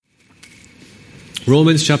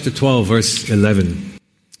Romans chapter 12, verse 11.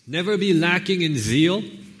 Never be lacking in zeal,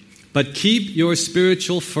 but keep your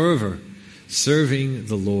spiritual fervor, serving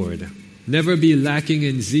the Lord. Never be lacking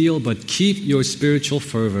in zeal, but keep your spiritual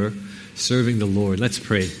fervor, serving the Lord. Let's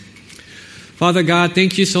pray. Father God,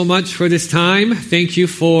 thank you so much for this time. Thank you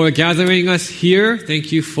for gathering us here.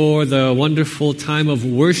 Thank you for the wonderful time of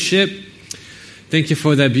worship. Thank you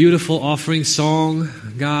for that beautiful offering song,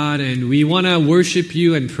 God. And we want to worship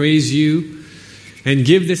you and praise you and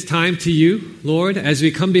give this time to you, Lord. As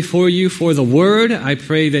we come before you for the word, I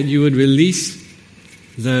pray that you would release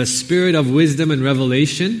the spirit of wisdom and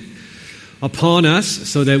revelation upon us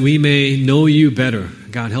so that we may know you better.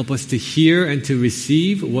 God, help us to hear and to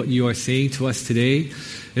receive what you are saying to us today.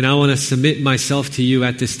 And I want to submit myself to you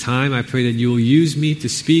at this time. I pray that you will use me to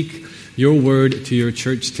speak your word to your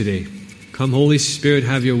church today. Come, Holy Spirit,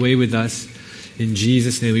 have your way with us. In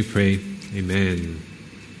Jesus' name we pray. Amen.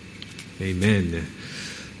 Amen.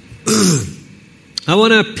 I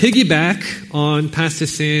want to piggyback on Pastor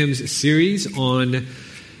Sam's series on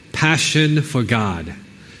Passion for God.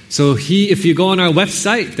 So if you go on our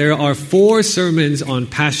website, there are 4 sermons on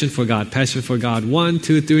Passion for God. Passion for God 1,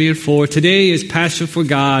 2, 3, and 4. Today is Passion for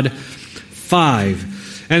God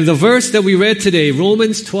 5. And the verse that we read today,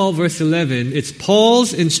 Romans 12, verse 11, it's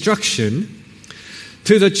Paul's instruction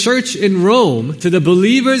to the church in Rome, to the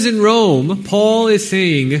believers in Rome. Paul is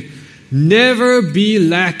saying, never be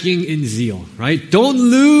lacking in zeal, right? Don't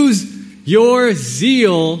lose your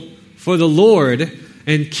zeal for the Lord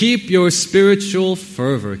and keep your spiritual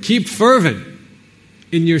fervor. Keep fervent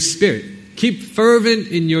in your spirit. Keep fervent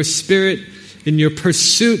in your spirit, in your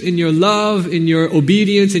pursuit, in your love, in your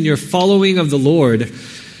obedience, in your following of the Lord,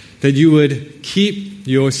 that you would keep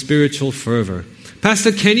your spiritual fervor.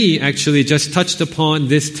 Pastor Kenny actually just touched upon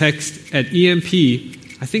this text at EMP,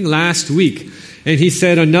 I think last week. And he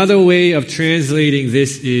said another way of translating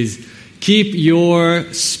this is keep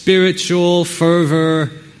your spiritual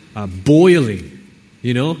fervor boiling.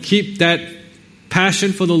 You know, keep that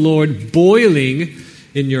passion for the Lord boiling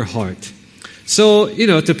in your heart. So,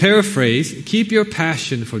 to paraphrase, keep your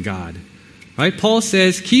passion for God. Right? Paul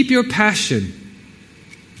says, keep your passion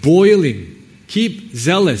boiling. Keep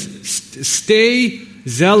zealous. Stay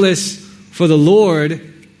zealous for the Lord.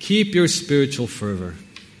 Keep your spiritual fervor.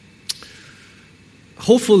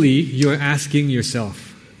 Hopefully, you're asking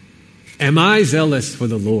yourself, am I zealous for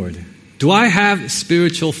the Lord? Do I have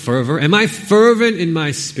spiritual fervor? Am I fervent in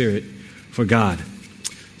my spirit for God?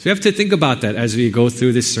 So we have to think about that as we go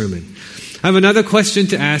through this sermon. I have another question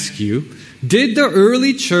to ask you. Did the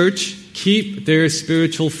early church keep their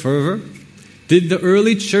spiritual fervor? Did the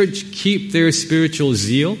early church keep their spiritual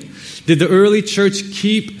zeal? Did the early church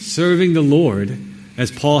keep serving the Lord as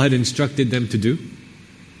Paul had instructed them to do?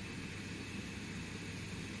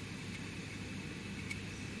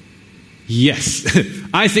 Yes,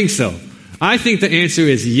 I think so. I think the answer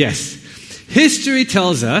is yes. History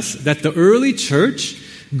tells us that the early church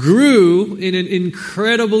grew in an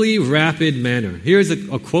incredibly rapid manner. Here's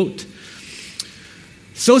a quote.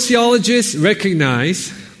 Sociologists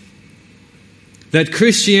recognize that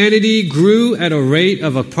Christianity grew at a rate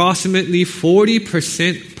of approximately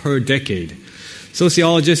 40% per decade.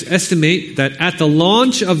 Sociologists estimate that at the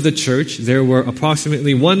launch of the church, there were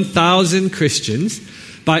approximately 1,000 Christians.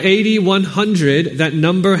 By AD 100, that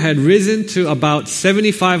number had risen to about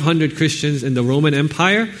 7,500 Christians in the Roman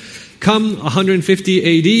Empire. Come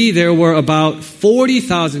 150 AD, there were about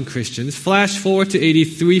 40,000 Christians. Flash forward to AD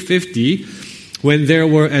 350, when there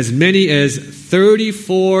were as many as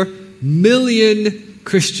 34 million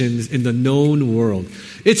Christians in the known world.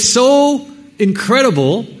 It's so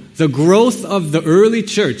incredible, the growth of the early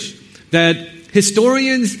church, that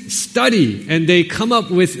historians study and they come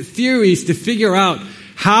up with theories to figure out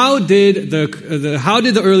how did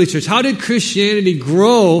the early church, how did Christianity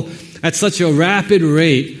grow at such a rapid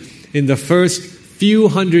rate in the first few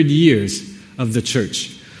hundred years of the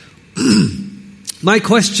church? My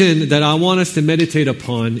question that I want us to meditate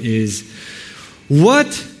upon is,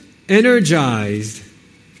 what energized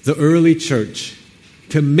the early church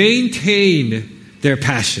to maintain their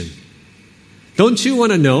passion? Don't you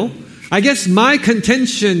want to know? I guess my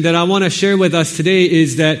contention that I want to share with us today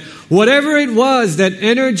is that whatever it was that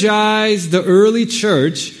energized the early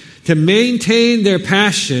church to maintain their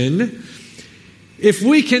passion, if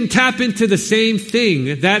we can tap into the same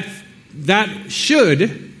thing, that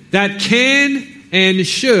can and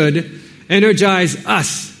should energize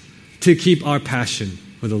us to keep our passion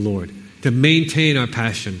for the Lord, to maintain our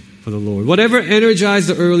passion for the Lord. Whatever energized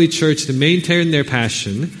the early church to maintain their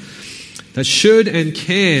passion, that should and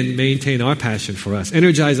can maintain our passion for us,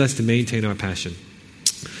 energize us to maintain our passion.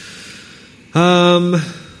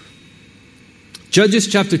 Judges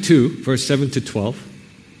chapter 2, verse 7 to 12.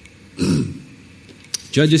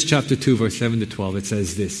 Judges chapter 2, verse 7 to 12, it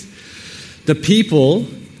says this. The people,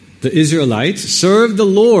 the Israelites, served the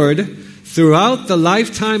Lord throughout the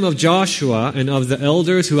lifetime of Joshua and of the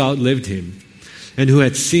elders who outlived him, and who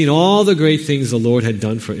had seen all the great things the Lord had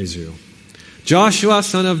done for Israel. Joshua,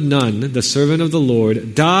 son of Nun, the servant of the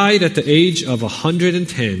Lord, died at the age of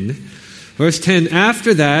 110. Verse 10,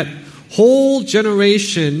 after that whole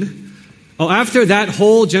generation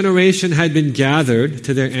had been gathered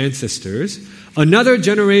to their ancestors, another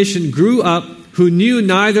generation grew up who knew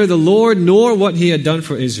neither the Lord nor what he had done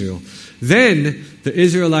for Israel. Then the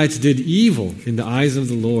Israelites did evil in the eyes of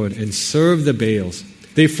the Lord and served the Baals.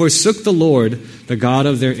 They forsook the Lord, the God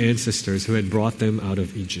of their ancestors, who had brought them out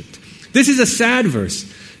of Egypt. This is a sad verse.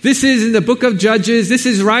 This is in the book of Judges. This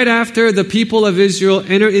is right after the people of Israel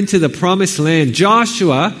enter into the promised land.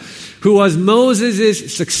 Joshua, who was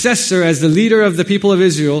Moses' successor as the leader of the people of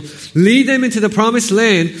Israel, lead them into the promised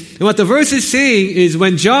land. And what the verse is saying is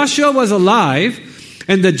when Joshua was alive,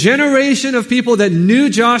 and the generation of people that knew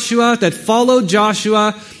Joshua, that followed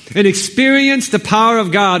Joshua, and experienced the power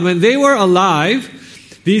of God, when they were alive,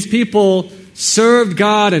 these people served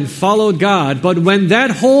God and followed God. But when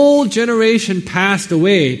that whole generation passed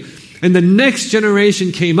away, and the next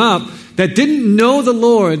generation came up, that didn't know the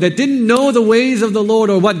Lord, that didn't know the ways of the Lord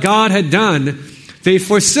or what God had done, they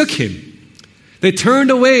forsook Him. They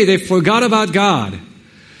turned away. They forgot about God.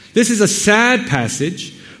 This is a sad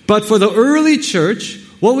passage, but for the early church,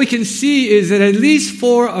 what we can see is that at least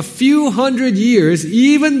for a few hundred years,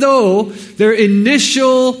 even though their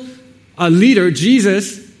initial leader,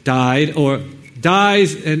 Jesus, dies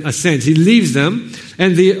in a sense, he leaves them,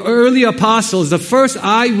 and the early apostles, the first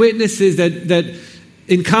eyewitnesses that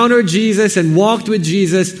encountered Jesus and walked with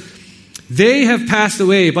Jesus, they have passed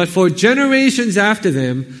away. But for generations after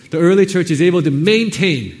them, the early church is able to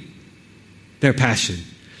maintain their passion.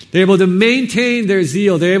 They're able to maintain their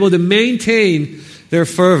zeal. They're able to maintain their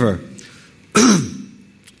fervor.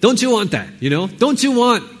 Don't you want that? Don't you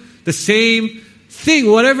want the same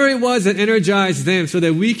thing, whatever it was that energized them, so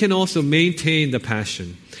that we can also maintain the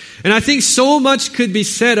passion? And I think so much could be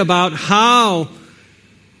said about how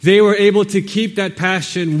they were able to keep that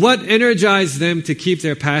passion, what energized them to keep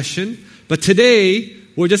their passion. But today,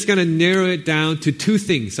 we're just going to narrow it down to two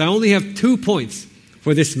things. I only have 2 points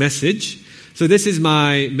for this message. So this is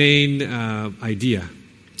my main idea.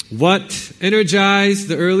 What energized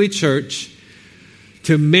the early church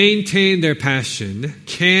to maintain their passion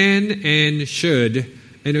can and should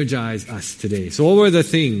energize us today. So what were the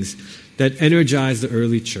things that energized the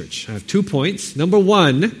early church? I have 2 points. Number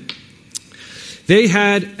one, they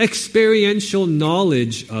had experiential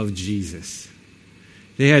knowledge of Jesus.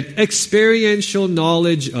 They had experiential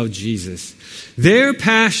knowledge of Jesus. Their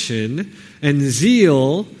passion and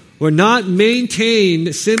zeal were not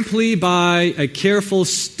maintained simply by a careful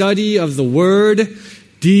study of the Word,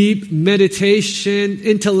 deep meditation,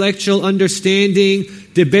 intellectual understanding,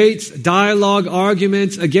 debates, dialogue,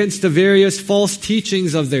 arguments against the various false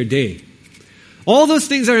teachings of their day. All those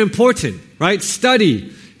things are important, right?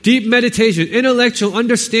 Study, deep meditation, intellectual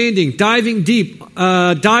understanding, diving deep,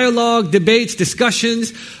 dialogue, debates,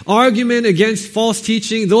 discussions, argument against false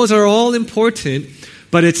teaching. Those are all important,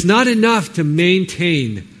 but it's not enough to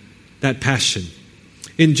maintain that passion.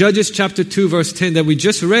 In Judges chapter 2, verse 10 that we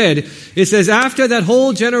just read, it says, after that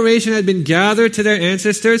whole generation had been gathered to their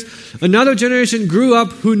ancestors, another generation grew up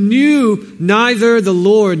who knew neither the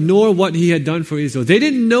Lord nor what He had done for Israel. They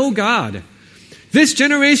didn't know God. This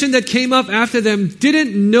generation that came up after them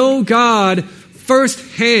didn't know God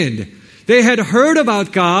firsthand. They had heard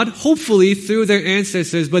about God, hopefully through their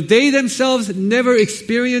ancestors, but they themselves never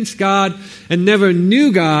experienced God and never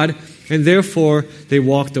knew God, and therefore they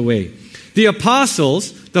walked away. The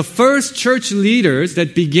apostles, the first church leaders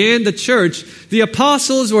that began the church, the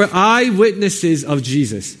apostles were eyewitnesses of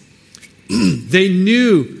Jesus. They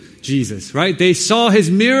knew Jesus, right? They saw His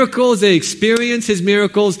miracles. They experienced His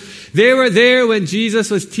miracles. They were there when Jesus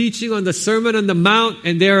was teaching on the Sermon on the Mount,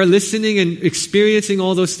 and they are listening and experiencing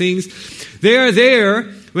all those things. They are there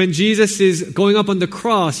when Jesus is going up on the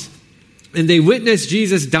cross, and they witness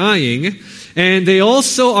Jesus dying. And they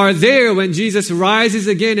also are there when Jesus rises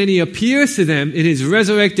again and He appears to them in His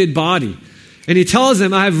resurrected body. And He tells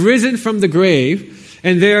them, I have risen from the grave.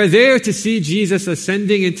 And they are there to see Jesus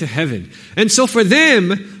ascending into heaven. And so for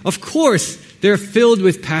them, of course, they're filled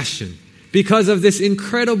with passion because of this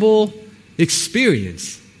incredible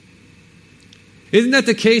experience. Isn't that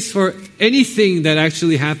the case for anything that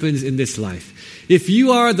actually happens in this life? If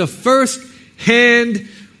you are the first-hand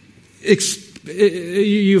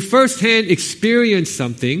you firsthand experience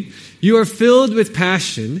something, you are filled with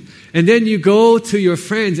passion, and then you go to your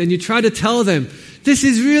friends and you try to tell them, this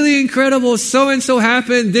is really incredible, so-and-so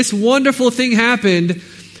happened, this wonderful thing happened,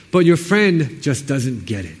 but your friend just doesn't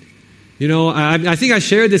get it. You know, I think I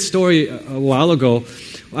shared this story a while ago.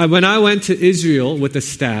 When I went to Israel with the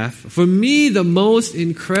staff, for me, the most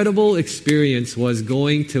incredible experience was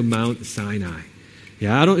going to Mount Sinai.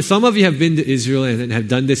 Yeah, some of you have been to Israel and have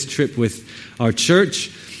done this trip with our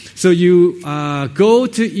church. So you go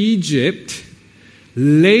to Egypt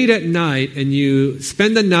late at night and you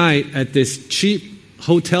spend the night at this cheap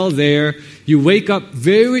hotel there. You wake up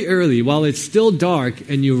very early while it's still dark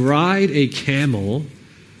and you ride a camel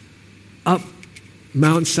up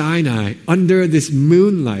Mount Sinai under this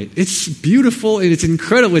moonlight. It's beautiful and it's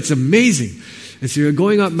incredible. It's amazing. And so you're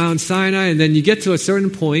going up Mount Sinai and then you get to a certain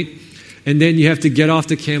point and then you have to get off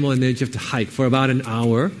the camel and then you have to hike for about an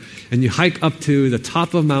hour. And you hike up to the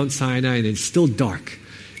top of Mount Sinai and it's still dark.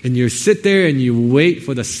 And you sit there and you wait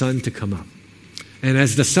for the sun to come up. And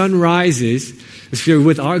as the sun rises, if you're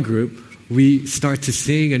with our group, we start to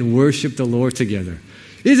sing and worship the Lord together.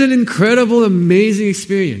 It's an incredible, amazing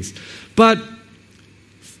experience. But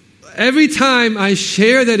every time I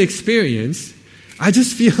share that experience, I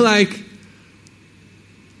just feel like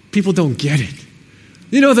people don't get it.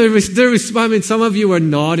 You know, I mean, some of you are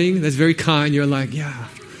nodding. That's very kind. You're like, yeah.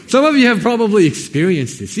 Some of you have probably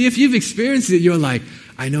experienced it. See, if you've experienced it, you're like,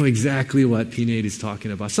 I know exactly what P8 is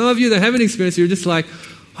talking about. Some of you that haven't experienced it, you're just like,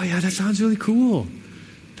 oh yeah, that sounds really cool.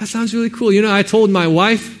 That sounds really cool. You know, I told my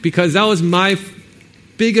wife, because that was my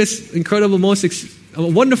biggest, incredible, most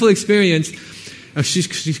wonderful experience,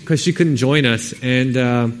 because she couldn't join us.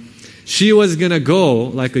 And she was going to go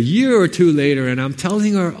like a year or two later, and I'm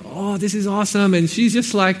telling her, oh, this is awesome. And she's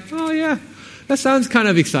just like, oh, yeah, that sounds kind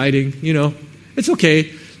of exciting. You know, it's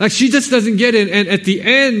okay. Like, she just doesn't get it. And at the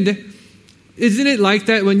end, isn't it like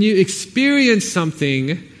that when you experience something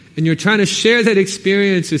and you're trying to share that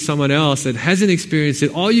experience with someone else that hasn't experienced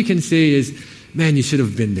it, all you can say is, man, you should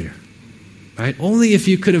have been there. Right? Only if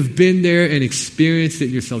you could have been there and experienced it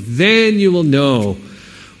yourself, then you will know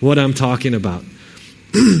what I'm talking about.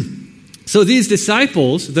 So these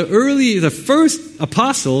disciples, the first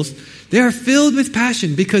apostles, they are filled with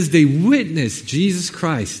passion because they witnessed Jesus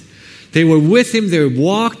Christ. They were with him, they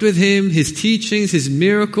walked with him, his teachings, his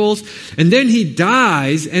miracles, and then he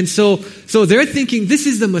dies, and so they're thinking this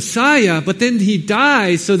is the Messiah, but then he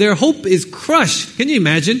dies, so their hope is crushed. Can you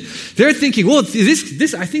imagine? They're thinking, well, I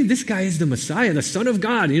think this guy is the Messiah, the Son of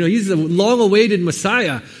God. You know, he's the long-awaited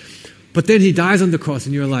Messiah. But then he dies on the cross,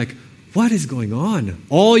 and you're like, what is going on?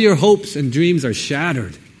 All your hopes and dreams are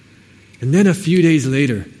shattered. And then a few days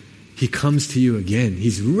later, he comes to you again.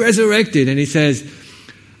 He's resurrected, and he says,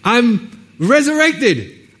 I'm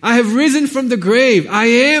resurrected. I have risen from the grave. I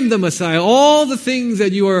am the Messiah. All the things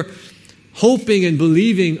that you are hoping and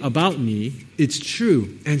believing about me, it's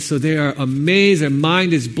true. And so they are amazed. Their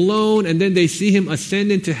mind is blown. And then they see him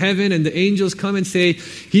ascend into heaven. And the angels come and say,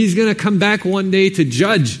 he's going to come back one day to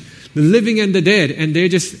judge the living and the dead. And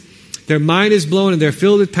their mind is blown and they're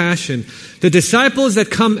filled with passion. The disciples that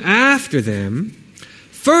come after them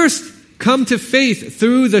first come to faith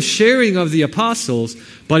through the sharing of the apostles,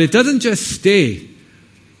 but it doesn't just stay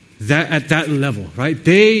at that level, right?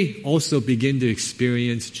 They also begin to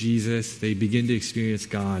experience Jesus. They begin to experience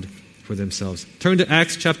God for themselves. Turn to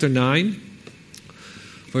Acts chapter 9,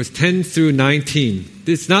 verse 10 through 19.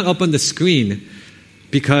 It's not up on the screen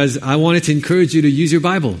because I wanted to encourage you to use your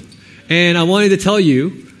Bible. And I wanted to tell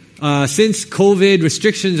you, since COVID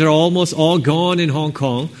restrictions are almost all gone in Hong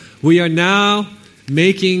Kong, we are now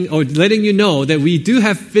letting you know that we do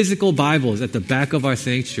have physical Bibles at the back of our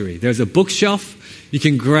sanctuary. There's a bookshelf. You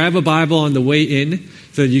can grab a Bible on the way in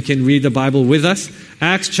so that you can read the Bible with us.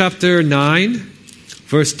 Acts chapter 9,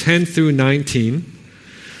 verse 10 through 19.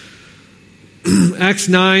 Acts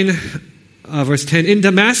 9, verse 10. In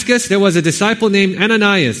Damascus, there was a disciple named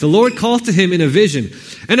Ananias. The Lord called to him in a vision.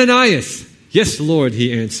 Ananias. Yes, Lord,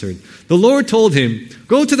 he answered. The Lord told him,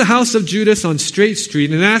 go to the house of Judas on Straight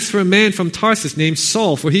Street and ask for a man from Tarsus named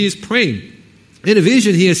Saul, for he is praying. In a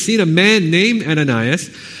vision, he has seen a man named Ananias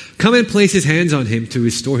come and place his hands on him to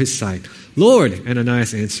restore his sight. Lord,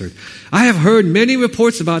 Ananias answered, I have heard many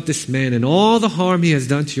reports about this man and all the harm he has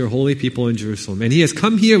done to your holy people in Jerusalem. And he has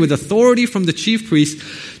come here with authority from the chief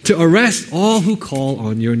priests to arrest all who call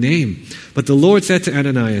on your name. But the Lord said to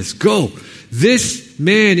Ananias, go. This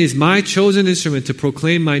man is my chosen instrument to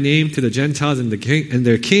proclaim my name to the Gentiles and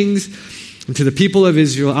their kings and to the people of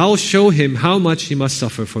Israel. I will show him how much he must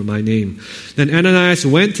suffer for my name. Then Ananias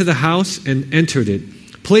went to the house and entered it.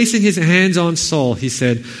 Placing his hands on Saul, he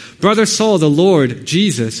said, "Brother Saul, the Lord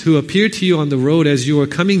Jesus, who appeared to you on the road as you were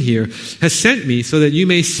coming here, has sent me so that you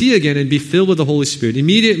may see again and be filled with the Holy Spirit."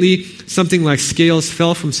 Immediately, something like scales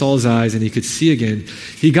fell from Saul's eyes and he could see again.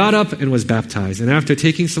 He got up and was baptized. And after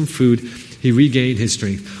taking some food, he regained his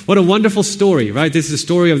strength. What a wonderful story, right? This is the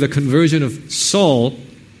story of the conversion of Saul,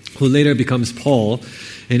 who later becomes Paul,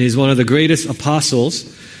 and is one of the greatest apostles.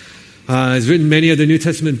 Has written many of the New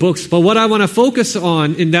Testament books. But what I want to focus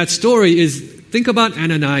on in that story is, think about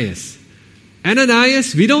Ananias.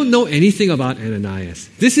 Ananias, we don't know anything about Ananias.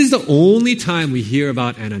 This is the only time we hear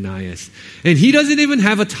about Ananias. And he doesn't even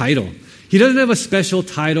have a title. He doesn't have a special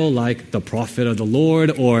title like the prophet of the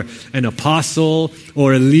Lord or an apostle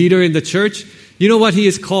or a leader in the church. You know what he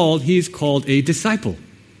is called? He is called a disciple.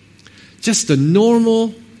 Just a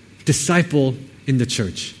normal disciple in the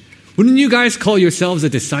church. Wouldn't you guys call yourselves a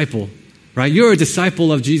disciple? Right? You're a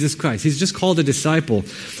disciple of Jesus Christ. He's just called a disciple.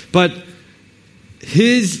 But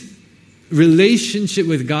his relationship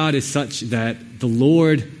with God is such that the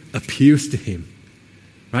Lord appears to him.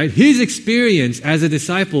 Right? His experience as a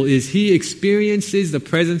disciple is he experiences the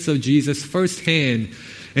presence of Jesus firsthand,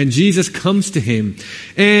 and Jesus comes to him.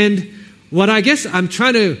 And what I guess I'm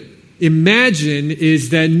trying to imagine is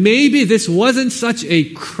that maybe this wasn't such a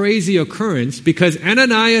crazy occurrence because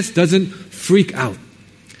Ananias doesn't freak out.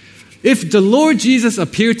 If the Lord Jesus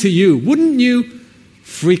appeared to you, wouldn't you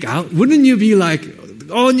freak out? Wouldn't you be like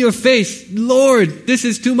on your face, "Lord, this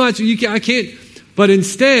is too much. I can't." But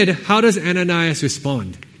instead, how does Ananias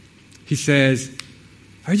respond? He says,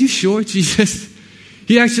 "Are you sure, Jesus?"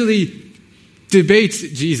 He actually debates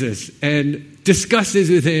Jesus and discusses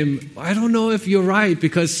with him, "I don't know if you're right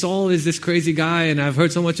because Saul is this crazy guy and I've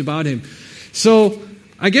heard so much about him." So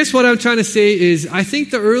I guess what I'm trying to say is I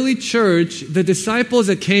think the early church, the disciples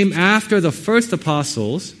that came after the first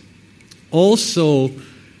apostles, also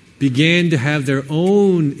began to have their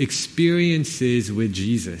own experiences with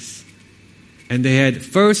Jesus. And they had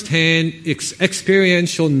firsthand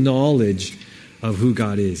experiential knowledge of who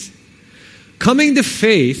God is. Coming to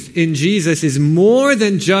faith in Jesus is more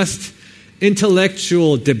than just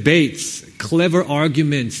intellectual debates, clever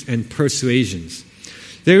arguments, and persuasions.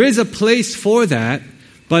 There is a place for that,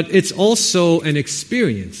 but it's also an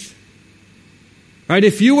experience. Right?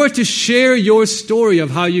 If you were to share your story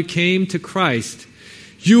of how you came to Christ,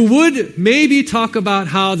 you would maybe talk about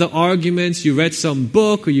how the arguments, you read some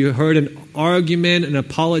book or you heard an argument, an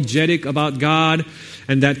apologetic about God,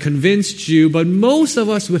 and that convinced you, but most of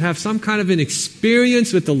us would have some kind of an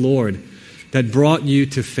experience with the Lord that brought you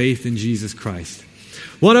to faith in Jesus Christ.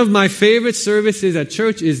 One of my favorite services at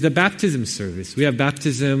church is the baptism service. We have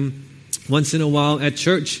baptism once in a while at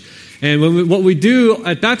church. And what we do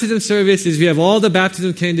at baptism service is we have all the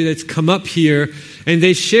baptism candidates come up here and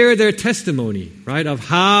they share their testimony, right, of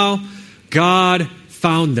how God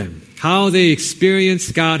found them, how they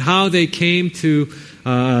experienced God, how they came to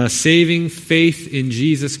saving faith in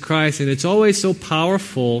Jesus Christ. And it's always so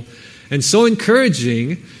powerful and so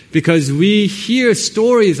encouraging because we hear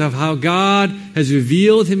stories of how God has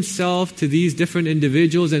revealed himself to these different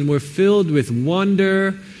individuals and we're filled with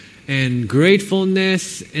wonder and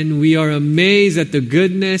gratefulness, and we are amazed at the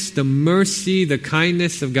goodness, the mercy, the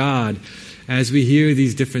kindness of God as we hear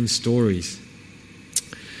these different stories.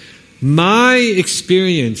 My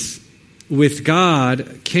experience with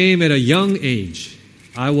God came at a young age.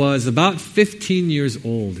 I was about 15 years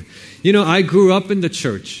old. You know, I grew up in the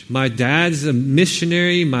church. My dad's a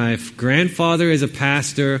missionary. My grandfather is a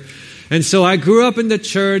pastor. And so I grew up in the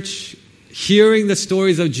church, hearing the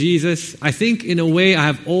stories of Jesus. I think in a way I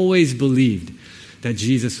have always believed that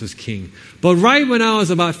Jesus was king. But right when I was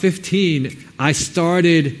about 15, I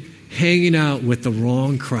started hanging out with the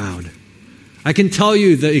wrong crowd. I can tell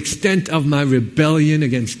you the extent of my rebellion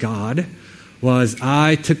against God was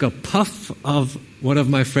I took a puff of one of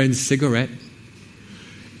my friend's cigarette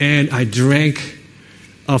and I drank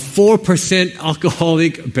a 4%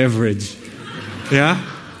 alcoholic beverage. Yeah?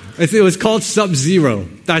 It was called Sub-Zero.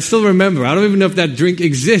 I still remember. I don't even know if that drink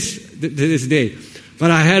exists to this day.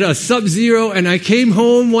 But I had a Sub-Zero and I came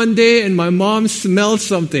home one day and my mom smelled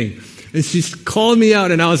something. And she called me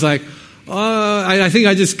out and I was like, I think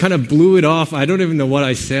I just kind of blew it off. I don't even know what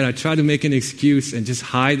I said. I tried to make an excuse and just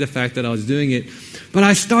hide the fact that I was doing it. But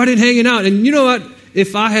I started hanging out. And you know what?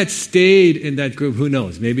 If I had stayed in that group, who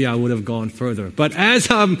knows? Maybe I would have gone further. But as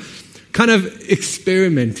I'm kind of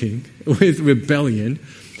experimenting with rebellion,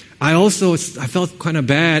 I felt kind of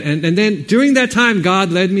bad. And then during that time,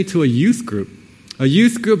 God led me to a youth group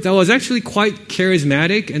that was actually quite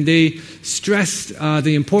charismatic. And they stressed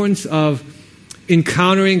the importance of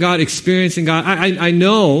encountering God, experiencing God. I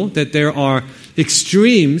know that there are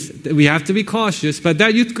extremes. We have to be cautious. But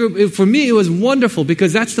that youth group, for me, it was wonderful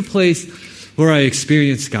because that's the place where I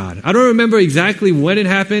experienced God. I don't remember exactly when it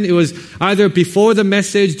happened. It was either before the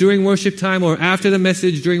message during worship time or after the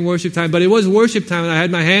message during worship time. But it was worship time and I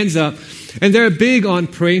had my hands up. And they're big on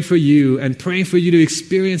praying for you and praying for you to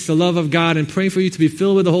experience the love of God and praying for you to be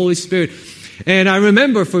filled with the Holy Spirit. And I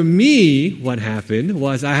remember for me, what happened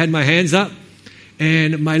was I had my hands up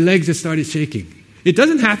and my legs just started shaking. It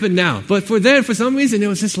doesn't happen now. But for some reason, it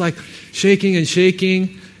was just like shaking and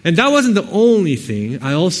shaking. And that wasn't the only thing.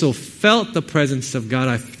 I also felt the presence of God.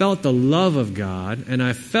 I felt the love of God. And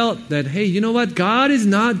I felt that, hey, you know what? God is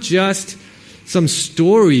not just some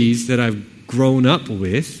stories that I've grown up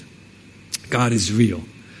with. God is real.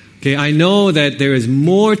 Okay, I know that there is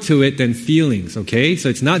more to it than feelings, okay? So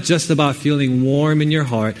it's not just about feeling warm in your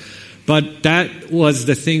heart. But that was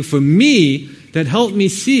the thing for me that helped me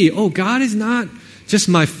see, oh, God is not just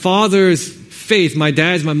my father's faith, my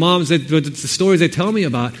dad's, my mom's, the stories they tell me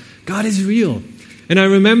about. God is real. And I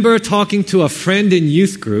remember talking to a friend in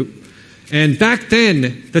youth group, and back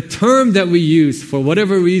then, the term that we used for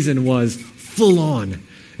whatever reason was full on.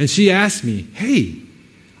 And she asked me, hey,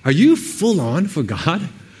 are you full on for God?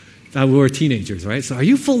 We were teenagers, right? So are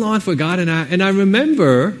you full on for God? And I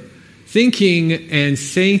remember thinking and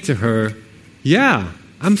saying to her, yeah,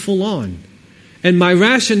 I'm full on. And my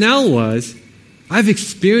rationale was, I've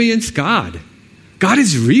experienced God. God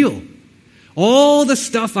is real. All the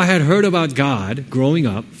stuff I had heard about God growing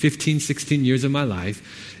up, 15, 16 years of my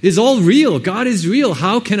life, is all real. God is real.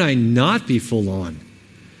 How can I not be full on?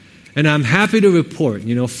 And I'm happy to report,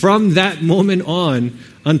 from that moment on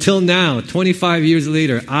until now, 25 years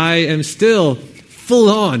later, I am still full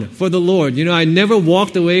on for the Lord. I never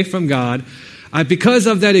walked away from God. Because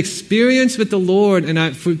of that experience with the Lord, and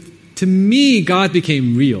to me, God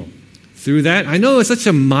became real through that. I know it's such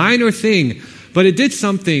a minor thing, but it did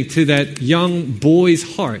something to that young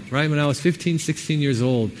boy's heart, right? When I was 15, 16 years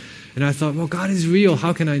old. And I thought, well, God is real.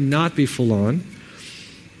 How can I not be full on?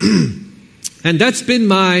 And that's been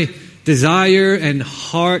my desire and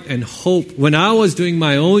heart and hope when I was doing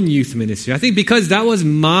my own youth ministry. I think because that was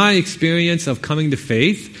my experience of coming to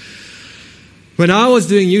faith. When I was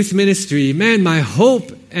doing youth ministry, man, my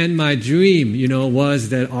hope and my dream, was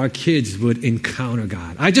that our kids would encounter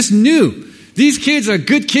God. I just knew these kids are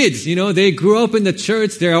good kids. They grew up in the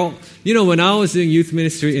church. They're all, when I was doing youth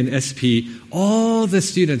ministry in SP, all the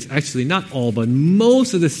students, actually not all, but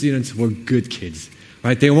most of the students were good kids,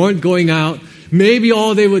 right? They weren't going out. Maybe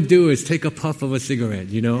all they would do is take a puff of a cigarette,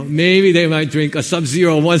 Maybe they might drink a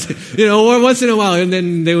Sub-Zero once, or once in a while, and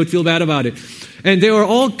then they would feel bad about it. And they were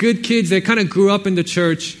all good kids. They kind of grew up in the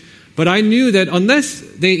church. But I knew that unless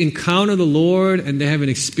they encounter the Lord and they have an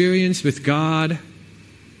experience with God,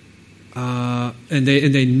 and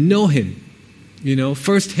they know Him,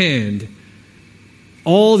 firsthand,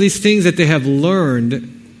 all these things that they have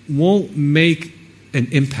learned won't make an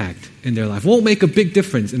impact in their life, won't make a big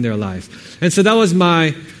difference in their lives. And so that was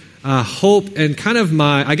my hope and kind of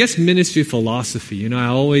my, ministry philosophy. I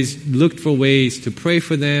always looked for ways to pray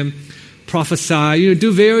for them, prophesy,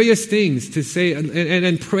 do various things to say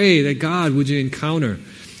and pray that God, would you encounter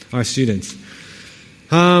our students.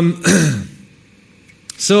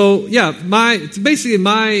 So yeah,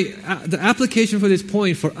 the application for this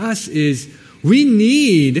point for us is we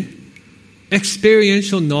need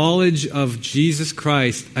experiential knowledge of Jesus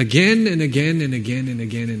Christ again and again and again and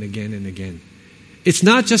again and again and again. It's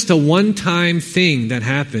not just a one-time thing that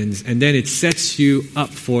happens and then it sets you up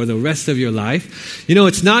for the rest of your life.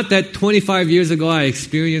 It's not that 25 years ago I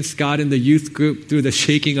experienced God in the youth group through the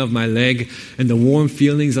shaking of my leg and the warm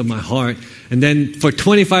feelings of my heart. And then for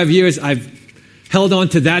 25 years I've held on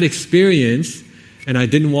to that experience and I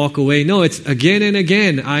didn't walk away. No, it's again and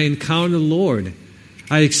again I encounter the Lord.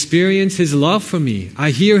 I experience His love for me. I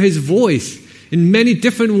hear His voice in many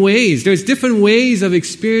different ways. There's different ways of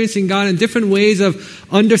experiencing God and different ways of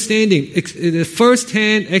understanding the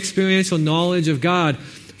first-hand experiential knowledge of God.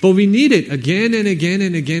 But we need it again and again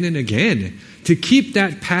and again and again to keep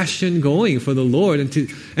that passion going for the Lord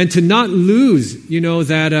and to not lose,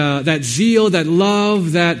 that zeal, that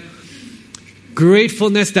love, that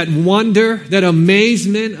gratefulness, that wonder, that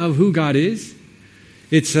amazement of who God is.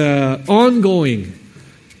 It's ongoing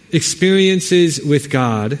experiences with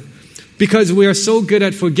God because we are so good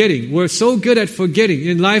at forgetting. We're so good at forgetting.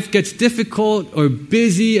 And life gets difficult or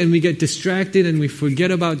busy and we get distracted and we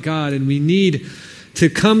forget about God and we need to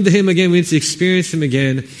come to Him again. We need to experience Him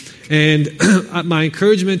again. And my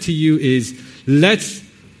encouragement to you is let's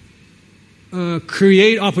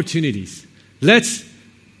create opportunities. Let's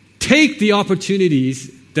take the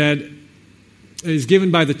opportunities that is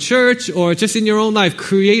given by the church or just in your own life,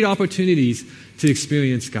 create opportunities to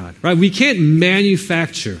experience God, right? We can't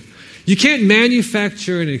manufacture. You can't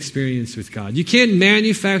manufacture an experience with God. You can't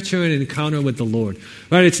manufacture an encounter with the Lord,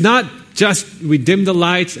 right? It's not just we dim the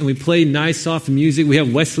lights and we play nice, soft music. We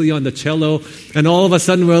have Wesley on the cello, and all of a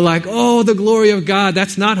sudden we're like, oh, the glory of God.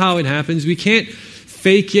 That's not how it happens. We can't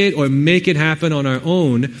fake it or make it happen on our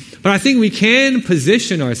own. But I think we can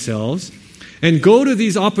position ourselves and go to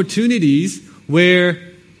these opportunities where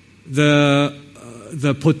the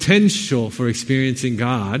potential for experiencing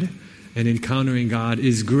God and encountering God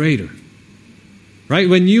is greater. Right?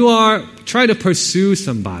 When you are trying to pursue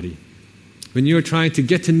somebody, when you're trying to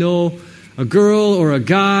get to know a girl or a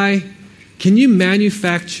guy, can you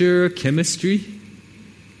manufacture chemistry?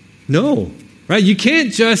 No. Right? You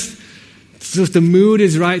can't just, so if the mood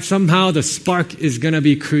is right, somehow the spark is going to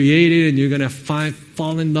be created and you're going to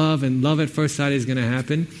fall in love and love at first sight is going to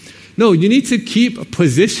happen. No, you need to keep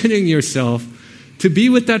positioning yourself to be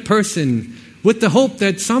with that person with the hope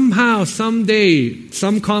that somehow, someday,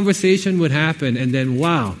 some conversation would happen and then,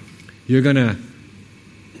 wow,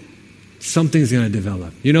 something's going to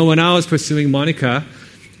develop. You know, when I was pursuing Monica,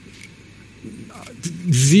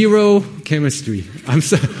 zero chemistry. I'm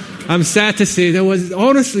sad to say there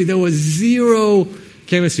was zero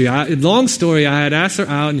chemistry. Long story, I had asked her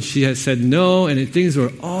out and she had said no, and things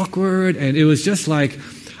were awkward, and it was just like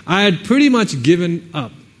I had pretty much given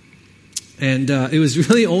up. And it was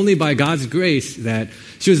really only by God's grace that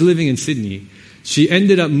she was living in Sydney. She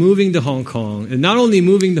ended up moving to Hong Kong. And not only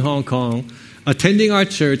moving to Hong Kong, attending our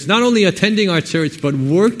church, not only attending our church, but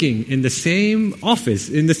working in the same office,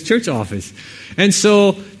 in this church office. And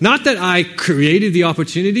so, not that I created the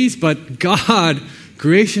opportunities, but God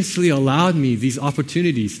graciously allowed me these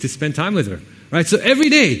opportunities to spend time with her. Right? So every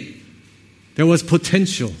day, there was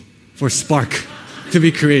potential for spark to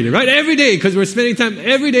be created, right? Every day, because we're spending time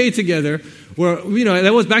every day together.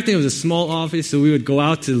 That was back then, it was a small office, so we would go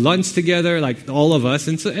out to lunch together, like all of us.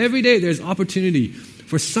 And so every day there's opportunity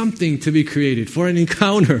for something to be created, for an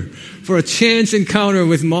encounter, for a chance encounter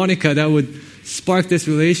with Monica that would spark this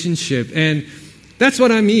relationship. And that's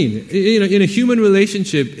what I mean. In a human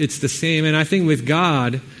relationship, it's the same. And I think with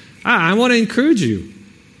God, I want to encourage you.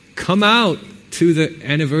 Come out to the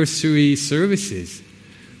anniversary services.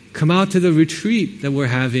 Come out to the retreat that we're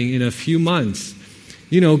having in a few months.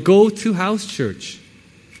 Go to house church.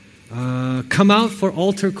 Come out for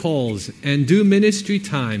altar calls and do ministry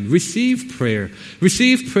time. Receive prayer.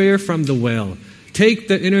 Receive prayer from the well. Take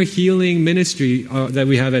the inner healing ministry that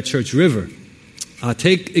we have at Church River.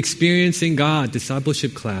 Take Experiencing God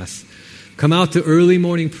discipleship class. Come out to early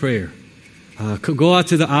morning prayer. Go out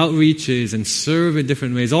to the outreaches and serve in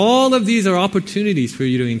different ways. All of these are opportunities for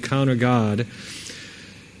you to encounter God.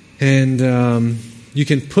 And you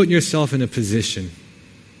can put yourself in a position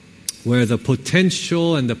where the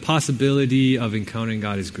potential and the possibility of encountering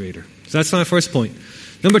God is greater. So that's my first point.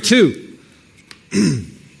 Number two.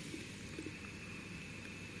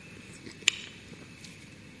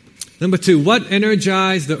 What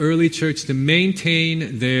energized the early church to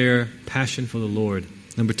maintain their passion for the Lord?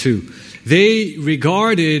 Number two, they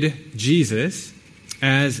regarded Jesus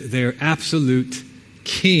as their absolute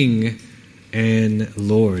King and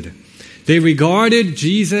Lord. They regarded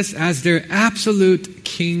Jesus as their absolute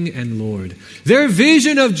King and Lord. Their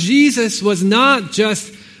vision of Jesus was not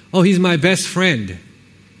just, oh, he's my best friend.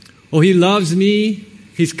 Oh, he loves me,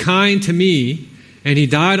 he's kind to me, and he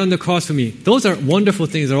died on the cross for me. Those are wonderful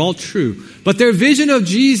things, they're all true. But their vision of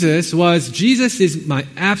Jesus was, Jesus is my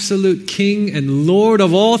absolute King and Lord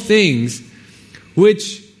of all things,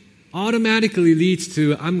 which automatically leads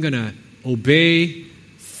to, I'm going to obey,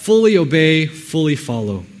 fully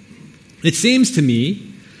follow. It seems to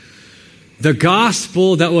me the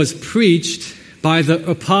gospel that was preached by the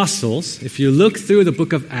apostles, if you look through the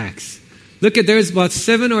book of Acts, there's about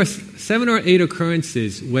seven or eight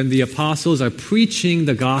occurrences when the apostles are preaching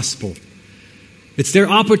the gospel. It's their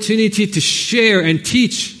opportunity to share and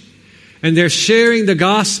teach, and they're sharing the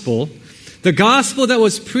gospel. The gospel that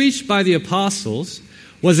was preached by the apostles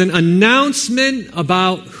was an announcement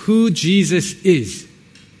about who Jesus is.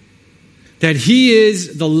 That he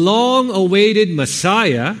is the long-awaited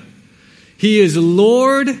Messiah. He is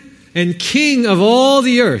Lord and King of all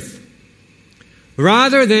the earth.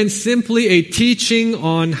 Rather than simply a teaching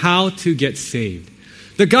on how to get saved.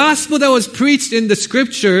 The gospel that was preached in the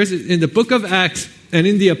scriptures, in the book of Acts and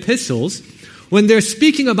in the epistles, when they're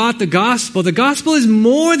speaking about the gospel is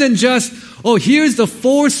more than just, oh, here's the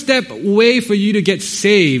 4-step way for you to get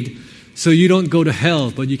saved so you don't go to hell,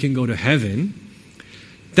 but you can go to heaven.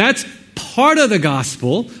 That's part of the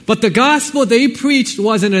gospel, but the gospel they preached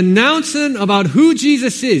was an announcement about who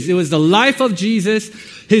Jesus is. It was the life of Jesus,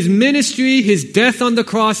 his ministry, his death on the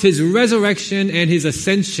cross, his resurrection, and his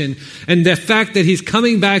ascension, and the fact that he's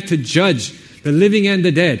coming back to judge the living and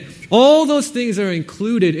the dead. All those things are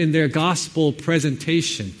included in their gospel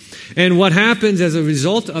presentation. And what happens as a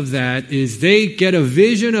result of that is they get a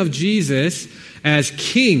vision of Jesus as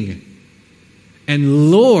King and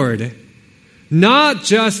Lord. Not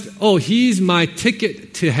just, oh, he's my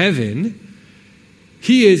ticket to heaven.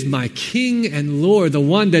 He is my King and Lord, the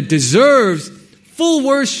one that deserves full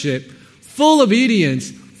worship, full obedience,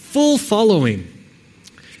 full following.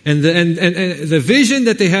 And the vision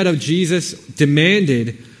that they had of Jesus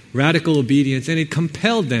demanded radical obedience, and it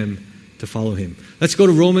compelled them to follow him. Let's go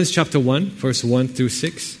to Romans chapter 1, verse 1 through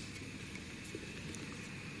 6.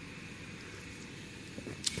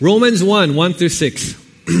 Romans 1, 1 through 6.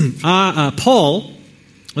 Paul,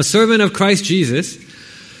 a servant of Christ Jesus,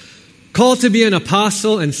 called to be an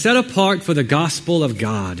apostle and set apart for the gospel of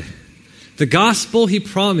God. The gospel he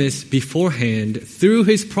promised beforehand through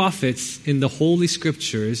his prophets in the Holy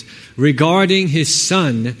Scriptures regarding his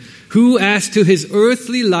Son, who as to his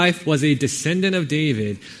earthly life was a descendant of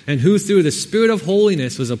David, and who through the Spirit of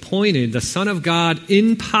holiness was appointed the Son of God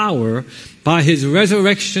in power by his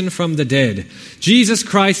resurrection from the dead, Jesus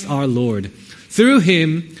Christ our Lord. Through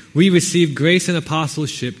him we received grace and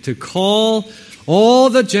apostleship to call all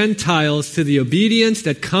the Gentiles to the obedience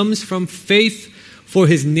that comes from faith for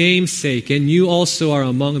his name's sake. And you also are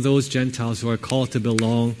among those Gentiles who are called to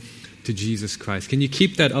belong to Jesus Christ. Can you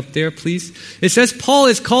keep that up there, please? It says Paul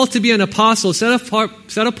is called to be an apostle, set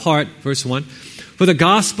apart, verse 1, for the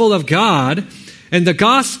gospel of God. And the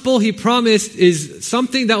gospel he promised is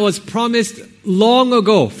something that was promised long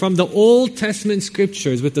ago from the Old Testament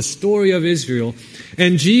scriptures with the story of Israel.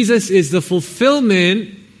 And Jesus is the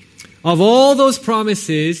fulfillment of all those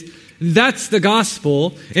promises. That's the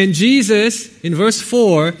gospel. And Jesus, in verse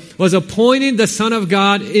 4, was appointed the Son of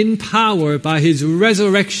God in power by his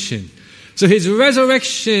resurrection. So his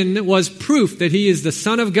resurrection was proof that he is the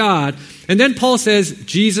Son of God. And then Paul says,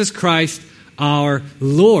 Jesus Christ, our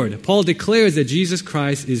Lord. Paul declares that Jesus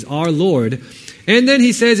Christ is our Lord. And then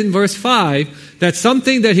he says in verse 5 that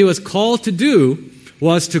something that he was called to do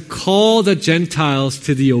was to call the Gentiles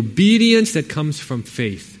to the obedience that comes from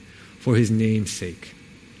faith for his name's sake.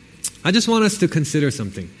 I just want us to consider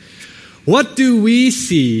something. What do we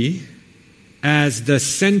see as the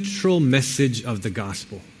central message of the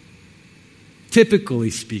gospel? Typically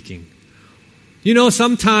speaking. You know,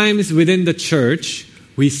 sometimes within the church,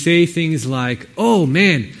 we say things like, oh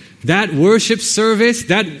man, that worship service,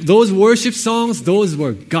 those worship songs, those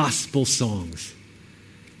were gospel songs.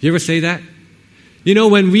 You ever say that? You know,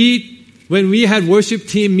 when we had worship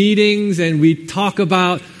team meetings and we talk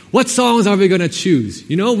about what songs are we going to choose?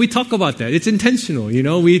 You know, we talk about that. It's intentional. You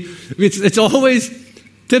know, it's always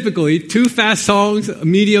typically 2 fast songs, a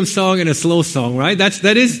medium song, and a slow song, right?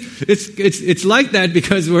 It's like that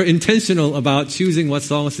because we're intentional about choosing what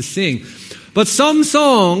songs to sing. But some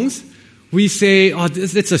songs we say, oh,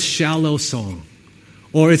 it's a shallow song,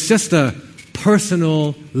 or it's just a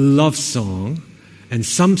personal love song, and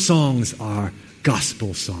some songs are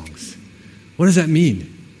gospel songs. What does that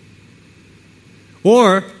mean?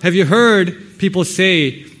 Or have you heard people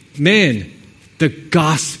say, man, the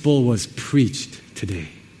gospel was preached today.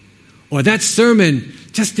 Or that sermon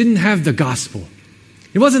just didn't have the gospel.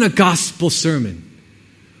 It wasn't a gospel sermon.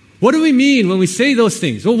 What do we mean when we say those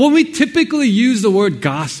things? Well, when we typically use the word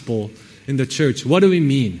gospel in the church, what do we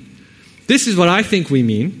mean? This is what I think we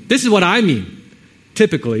mean. This is what I mean,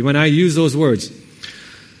 typically, when I use those words.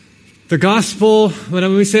 The gospel, when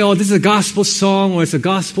we say, oh, this is a gospel song or it's a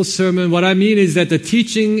gospel sermon, what I mean is that the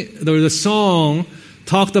teaching, the song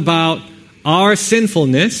talked about our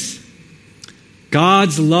sinfulness,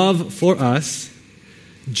 God's love for us,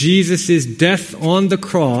 Jesus' death on the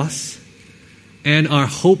cross, and our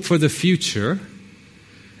hope for the future.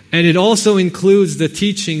 And it also includes the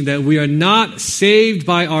teaching that we are not saved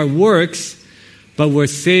by our works, but we're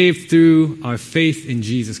saved through our faith in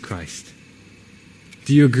Jesus Christ.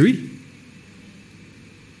 Do you agree?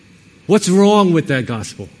 What's wrong with that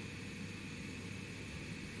gospel?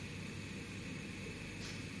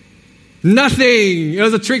 Nothing. It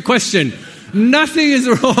was a trick question. Nothing is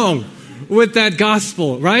wrong with that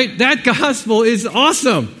gospel, right? That gospel is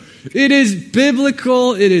awesome. It is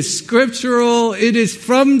biblical. It is scriptural. It is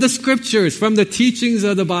from the scriptures, from the teachings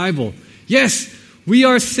of the Bible. Yes, we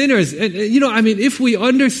are sinners. And, if we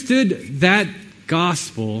understood that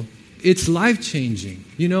gospel, it's life-changing,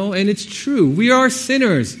 and it's true. We are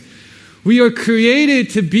sinners. We are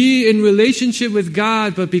created to be in relationship with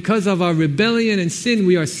God, but because of our rebellion and sin,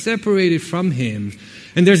 we are separated from Him.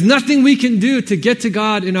 And there's nothing we can do to get to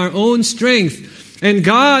God in our own strength. And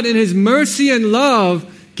God, in His mercy and love,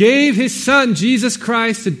 gave His Son, Jesus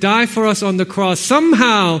Christ, to die for us on the cross,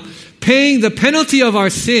 somehow paying the penalty of our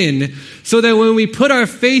sin, so that when we put our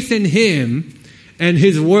faith in Him and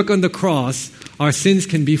His work on the cross, our sins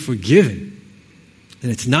can be forgiven.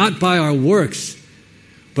 And it's not by our works,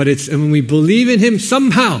 but it's when we believe in Him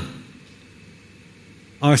somehow,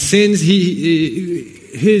 our sins,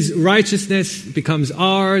 His righteousness becomes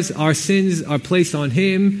ours, our sins are placed on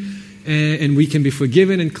Him, and we can be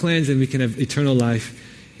forgiven and cleansed, and we can have eternal life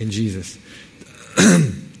in Jesus.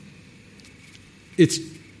 It's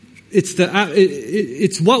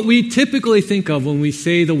what we typically think of when we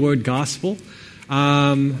say the word gospel.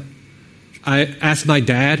 I asked my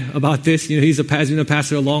dad about this. He's been a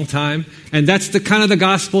pastor a long time. And that's the kind of the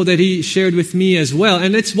gospel that he shared with me as well.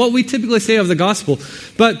 And it's what we typically say of the gospel.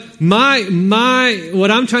 But what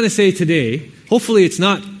I'm trying to say today, hopefully it's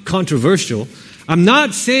not controversial. I'm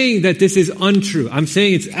not saying that this is untrue. I'm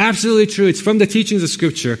saying it's absolutely true. It's from the teachings of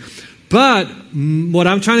Scripture. But what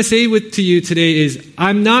I'm trying to say to you today is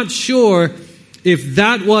I'm not sure if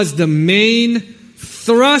that was the main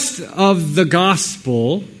thrust of the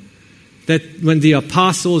gospel that when the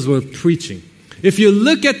apostles were preaching. If you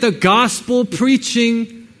look at the gospel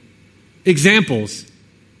preaching examples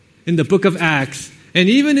in the book of Acts, and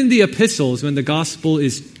even in the epistles when the gospel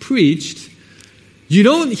is preached, you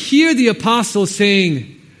don't hear the apostles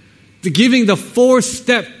giving the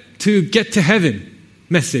 4-step to get to heaven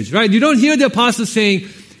message, right? You don't hear the apostles saying,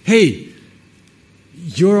 hey,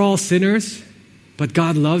 you're all sinners, but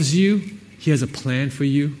God loves you. He has a plan for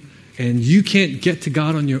you. And you can't get to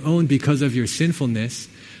God on your own because of your sinfulness,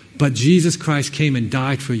 but Jesus Christ came and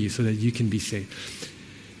died for you so that you can be saved.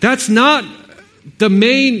 That's not the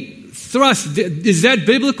main thrust. Is that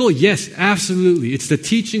biblical? Yes, absolutely. It's the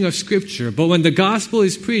teaching of Scripture. But when the gospel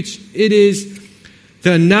is preached, it is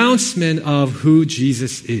the announcement of who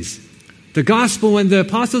Jesus is. The gospel, when the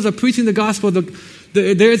apostles are preaching the gospel,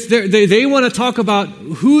 they want to talk about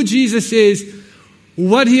who Jesus is,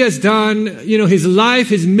 what He has done, His life,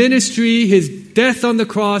 His ministry, His death on the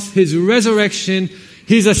cross, His resurrection,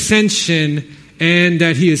 His ascension, and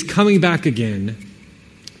that He is coming back again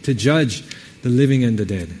to judge the living and the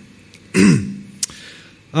dead.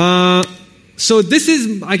 So this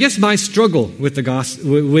is, I guess, my struggle with the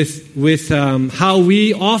gospel, with how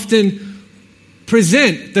we often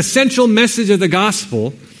present the central message of the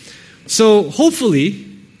gospel. So hopefully,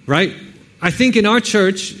 right, I think in our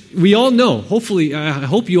church, we all know, hopefully, I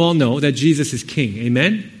hope you all know that Jesus is King.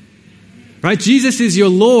 Amen? Right? Jesus is your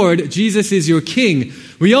Lord. Jesus is your King.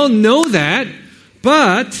 We all know that.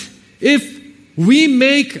 But if we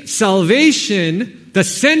make salvation the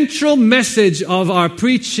central message of our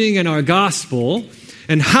preaching and our gospel,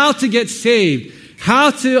 and how to get saved,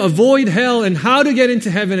 how to avoid hell, and how to get into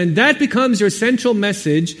heaven, and that becomes your central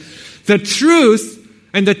message, the truth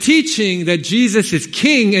and the teaching that Jesus is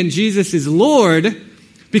King and Jesus is Lord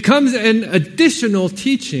becomes an additional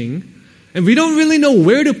teaching, and we don't really know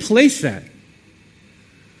where to place that.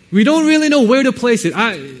 We don't really know where to place it.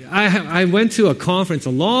 I went to a conference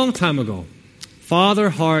a long time ago, Father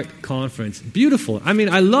Heart Conference. Beautiful. I mean,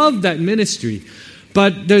 I love that ministry.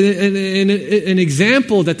 But an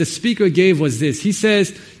example that the speaker gave was this. He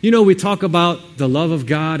says, we talk about the love of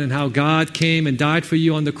God and how God came and died for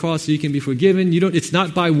you on the cross so you can be forgiven. It's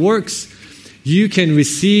not by works. You can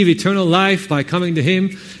receive eternal life by coming to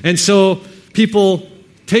Him. And so people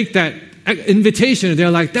take that invitation and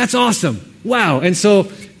they're like, that's awesome. Wow. And so,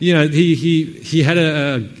 he had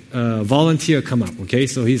a volunteer come up, okay?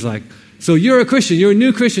 So he's like, so you're a Christian. You're a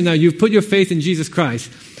new Christian now. You've put your faith in Jesus Christ.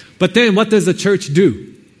 But then what does the church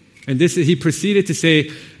do? And he proceeded to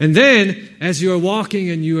say, and then as you are walking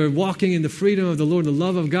in the freedom of the Lord, the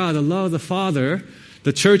love of God, the love of the Father,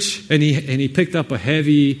 the church, and he picked up a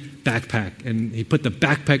heavy backpack, and he put the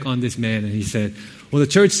backpack on this man, and he said, well, the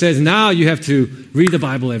church says now you have to read the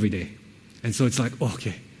Bible every day. And so it's like,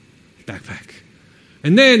 okay, backpack.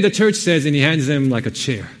 And then the church says, and he hands them like a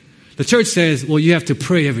chair. The church says, well, you have to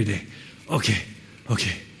pray every day. Okay,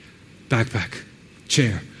 backpack,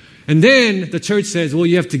 chair. And then the church says, well,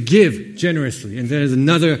 you have to give generously. And there's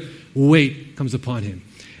another weight comes upon him.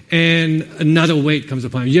 And another weight comes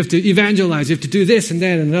upon him. You have to evangelize. You have to do this and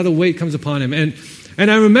that. And another weight comes upon him.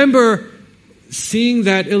 And I remember seeing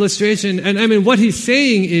that illustration. And I mean, what he's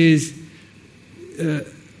saying is, the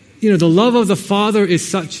love of the Father is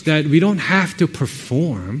such that we don't have to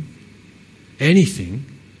perform anything.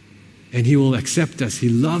 And He will accept us. He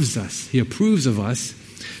loves us. He approves of us.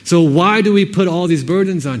 So why do we put all these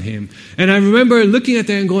burdens on him? And I remember looking at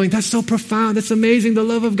that and going, that's so profound, that's amazing, the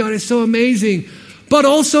love of God is so amazing. But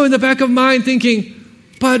also in the back of mind thinking,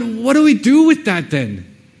 but what do we do with that then?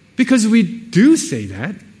 Because we do say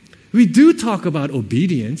that. We do talk about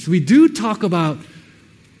obedience. We do talk about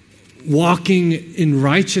walking in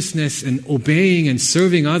righteousness and obeying and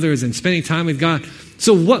serving others and spending time with God.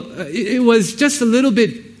 So it was just a little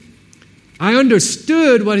bit, I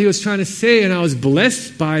understood what he was trying to say, and I was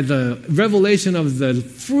blessed by the revelation of the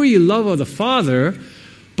free love of the Father.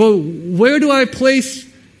 But where do I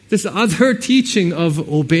place this other teaching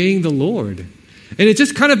of obeying the Lord? And it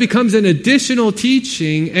just kind of becomes an additional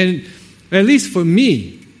teaching, and at least for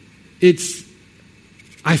me,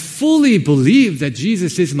 I fully believe that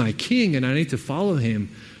Jesus is my King and I need to follow him.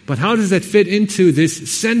 But how does that fit into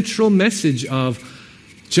this central message of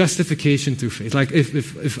justification through faith? Like if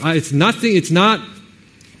it's not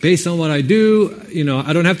based on what I do,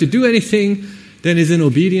 I don't have to do anything, then isn't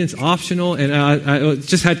obedience optional? And I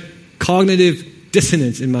just had cognitive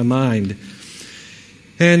dissonance in my mind.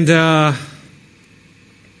 And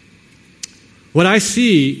what I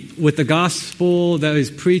see with the gospel that is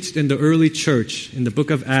preached in the early church, in the book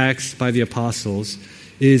of Acts by the apostles,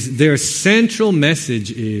 is their central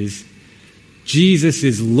message is Jesus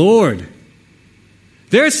is Lord.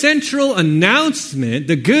 Their central announcement,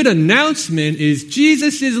 the good announcement, is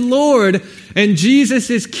Jesus is Lord and Jesus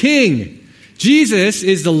is King. Jesus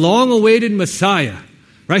is the long-awaited Messiah,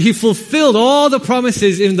 right? He fulfilled all the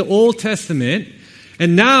promises in the Old Testament,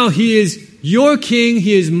 and now he is your King,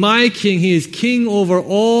 he is my King, he is King over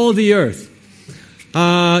all the earth.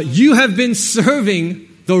 You have been serving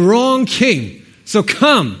the wrong king, so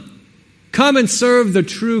come and serve the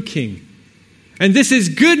true King. And this is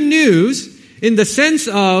good news in the sense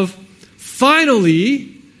of,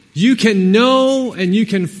 finally, you can know and you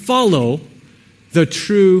can follow the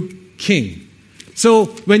true King. So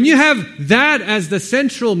when you have that as the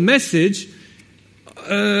central message,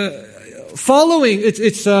 following,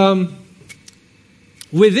 it's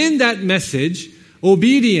within that message,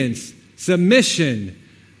 obedience, submission,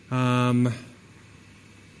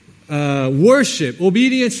 worship.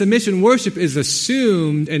 Obedience, submission, worship is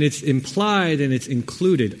assumed and it's implied and it's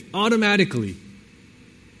included automatically.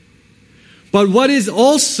 But what is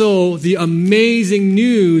also the amazing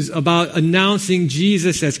news about announcing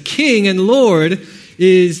Jesus as King and Lord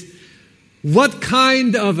is, what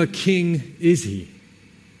kind of a king is he?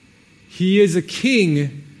 He is a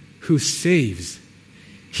king who saves.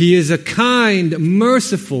 He is a kind,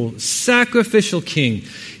 merciful, sacrificial king.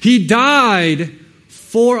 He died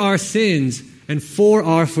for our sins and for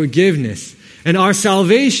our forgiveness. And our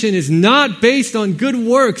salvation is not based on good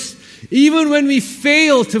works. Even when we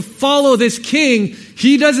fail to follow this king,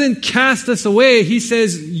 he doesn't cast us away. He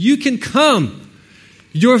says, you can come.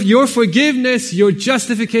 Your forgiveness, your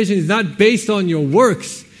justification is not based on your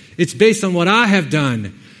works. It's based on what I have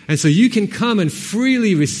done. And so you can come and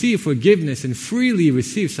freely receive forgiveness and freely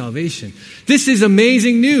receive salvation. This is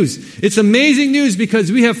amazing news. It's amazing news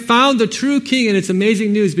because we have found the true king, and it's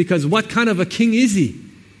amazing news because what kind of a king is he?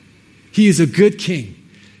 He is a good king.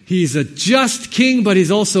 He's a just king, but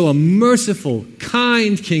he's also a merciful,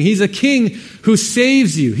 kind king. He's a king who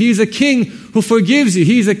saves you. He's a king who forgives you.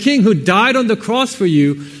 He's a king who died on the cross for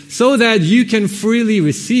you so that you can freely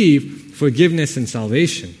receive forgiveness and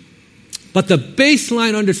salvation. But the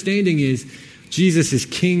baseline understanding is Jesus is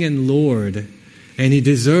King and Lord, and he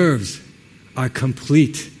deserves our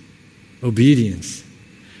complete obedience.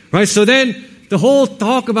 Right? So then the whole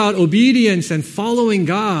talk about obedience and following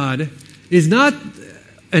God is not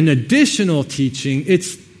an additional teaching,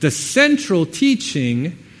 it's the central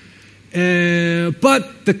teaching,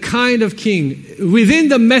 but the kind of king. Within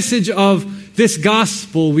the message of this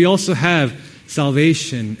gospel, we also have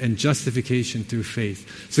salvation and justification through faith.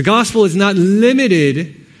 So gospel is not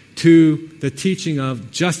limited to the teaching of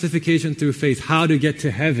justification through faith, how to get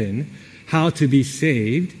to heaven, how to be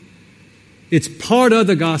saved. It's part of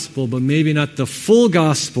the gospel, but maybe not the full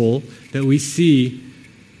gospel that we see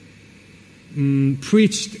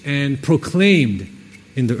preached and proclaimed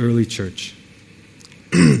in the early church.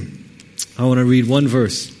 I want to read one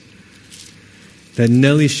verse that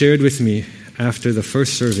Nellie shared with me after the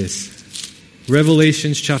first service.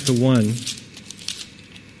 Revelation chapter 1.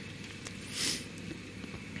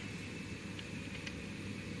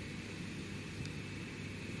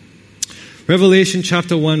 Revelation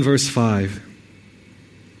chapter 1, verse 5.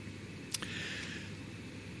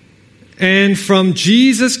 And from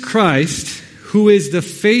Jesus Christ, who is the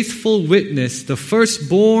faithful witness, the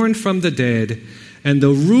firstborn from the dead, and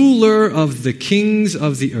the ruler of the kings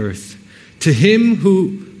of the earth, to him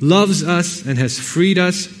who loves us and has freed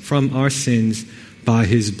us from our sins by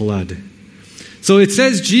his blood. So it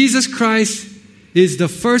says Jesus Christ is the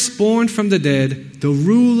firstborn from the dead, the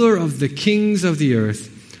ruler of the kings of the earth,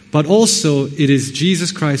 but also it is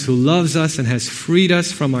Jesus Christ who loves us and has freed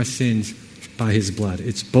us from our sins by his blood.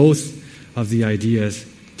 It's both of the ideas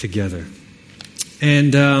together.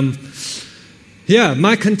 And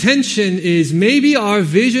my contention is maybe our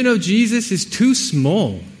vision of Jesus is too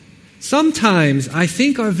small. Sometimes I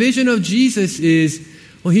think our vision of Jesus is,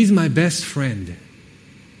 well, he's my best friend.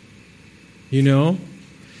 You know?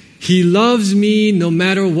 He loves me no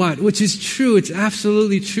matter what, which is true. It's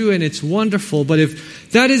absolutely true and it's wonderful. But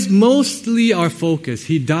if that is mostly our focus,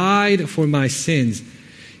 he died for my sins.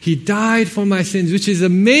 He died for my sins, which is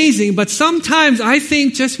amazing. But sometimes I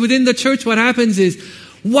think just within the church what happens is,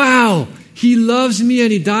 wow, he loves me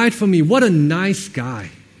and he died for me. What a nice guy.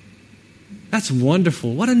 That's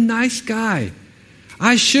wonderful. What a nice guy.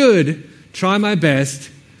 I should try my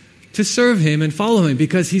best to serve him and follow him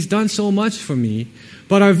because he's done so much for me.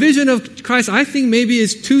 But our vision of Christ, I think maybe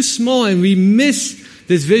is too small, and we miss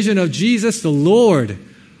this vision of Jesus, the Lord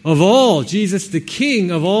of all, Jesus, the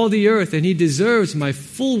King of all the earth, and he deserves my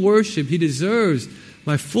full worship. He deserves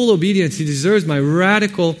my full obedience. He deserves my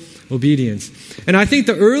radical obedience. And I think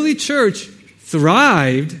the early church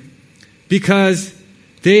thrived because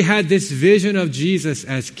they had this vision of Jesus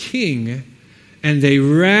as King, and they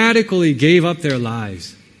radically gave up their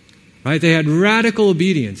lives. Right? They had radical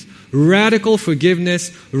obedience, radical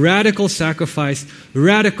forgiveness, radical sacrifice,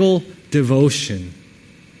 radical devotion.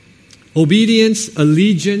 Obedience,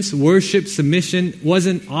 allegiance, worship, submission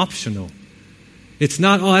wasn't optional. It's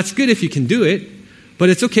not, oh, that's good if you can do it, but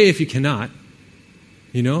it's okay if you cannot.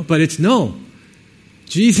 You know? But it's no.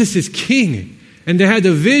 Jesus is King. And they had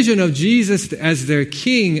the vision of Jesus as their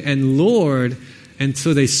King and Lord, and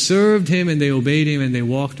so they served him and they obeyed him and they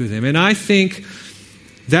walked with him. And I think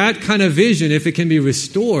that kind of vision, if it can be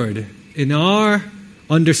restored in our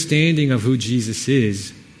understanding of who Jesus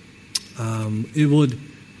is, it would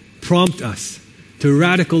prompt us to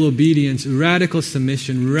radical obedience, radical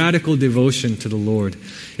submission, radical devotion to the Lord.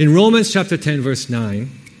 In Romans chapter 10, verse 9,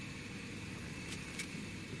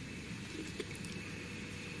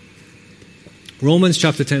 Romans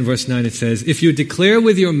chapter 10, verse 9, it says, "If you declare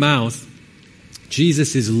with your mouth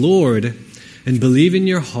Jesus is Lord and believe in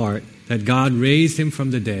your heart that God raised him from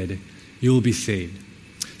the dead, you will be saved."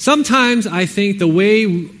 Sometimes I think the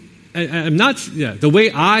way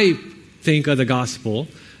I think of the gospel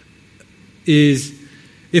is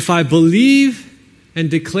if I believe and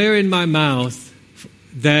declare in my mouth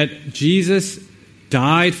that Jesus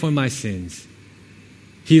died for my sins.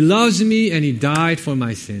 He loves me and he died for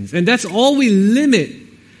my sins. And that's all we limit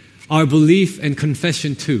our belief and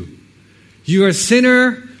confession to. You are a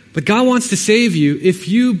sinner, but God wants to save you. If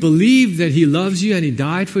you believe that he loves you and he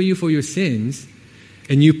died for you for your sins,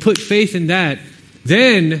 and you put faith in that,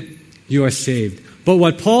 then you are saved. But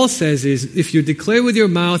what Paul says is, if you declare with your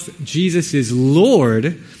mouth Jesus is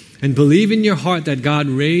Lord and believe in your heart that God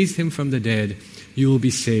raised him from the dead, you will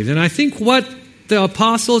be saved. And I think what the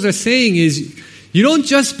apostles are saying is, you don't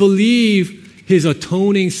just believe his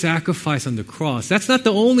atoning sacrifice on the cross. That's not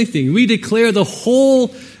the only thing. We declare the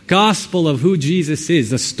whole gospel of who Jesus is,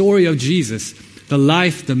 the story of Jesus, the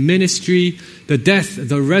life, the ministry, the death,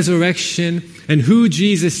 the resurrection, and who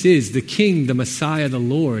Jesus is, the King, the Messiah, the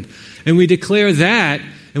Lord. And we declare that,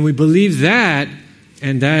 and we believe that,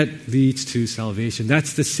 and that leads to salvation.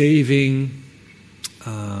 That's the saving,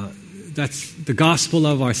 that's the gospel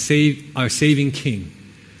of our saving King,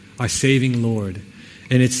 our saving Lord.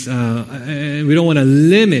 And it's and we don't want to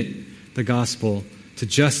limit the gospel to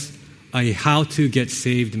just a how to get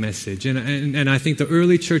saved message. And I think the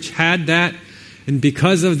early church had that. And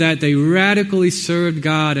because of that, they radically served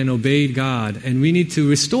God and obeyed God. And we need to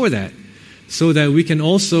restore that so that we can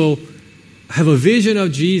also have a vision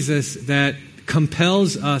of Jesus that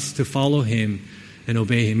compels us to follow him and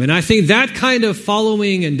obey him. And I think that kind of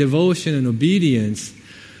following and devotion and obedience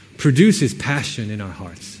produces passion in our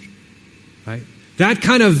hearts. Right? That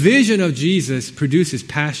kind of vision of Jesus produces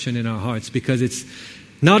passion in our hearts because it's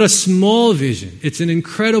not a small vision. It's an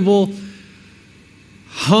incredible,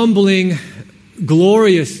 humbling,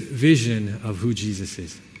 glorious vision of who Jesus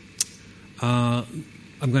is. I'm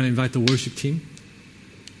going to invite the worship team.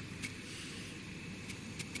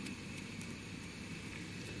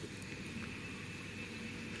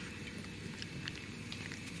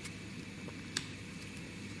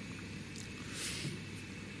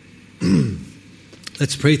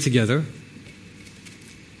 Let's pray together.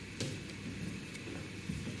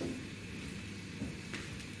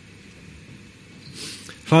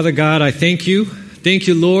 Father God, I thank you. Thank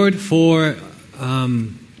you, Lord, for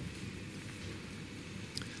the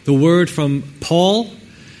word from Paul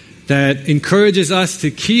that encourages us to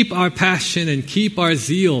keep our passion and keep our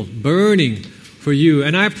zeal burning for you.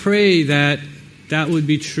 And I pray that that would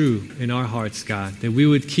be true in our hearts, God, that we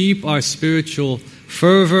would keep our spiritual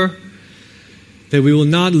fervor, that we will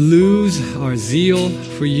not lose our zeal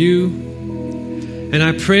for you. And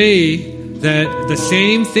I pray that the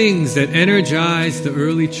same things that energized the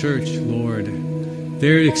early church, Lord,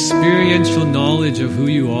 their experiential knowledge of who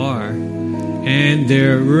you are and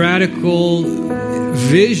their radical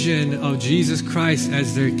vision of Jesus Christ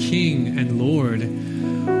as their King and Lord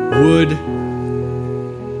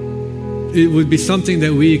would be something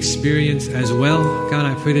that we experience as well. God,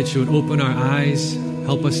 I pray that you would open our eyes,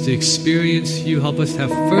 help us to experience you, help us to have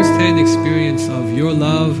firsthand experience of your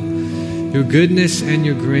love, your goodness, and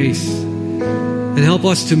your grace. And help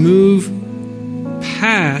us to move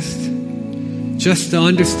past just the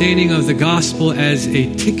understanding of the gospel as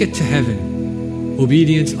a ticket to heaven,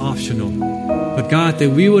 obedience optional. But God, that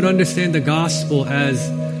we would understand the gospel as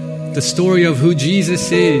the story of who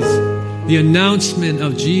Jesus is, the announcement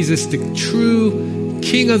of Jesus, the true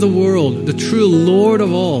King of the world, the true Lord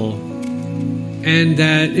of all, and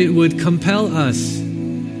that it would compel us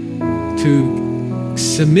to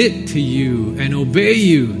submit to you and obey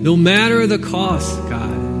you no matter the cost,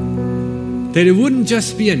 God. That it wouldn't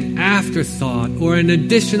just be an afterthought or an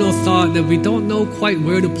additional thought that we don't know quite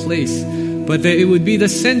where to place, but that it would be the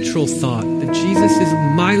central thought that Jesus is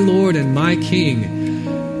my Lord and my King.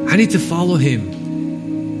 I need to follow him.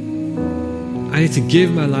 I need to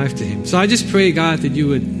give my life to him. So I just pray, God, that you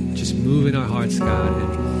would just move in our hearts, God,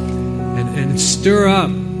 and stir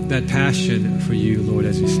up that passion for you, Lord,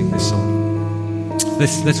 as we sing this song.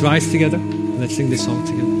 Let's rise together. Let's sing this song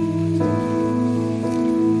together.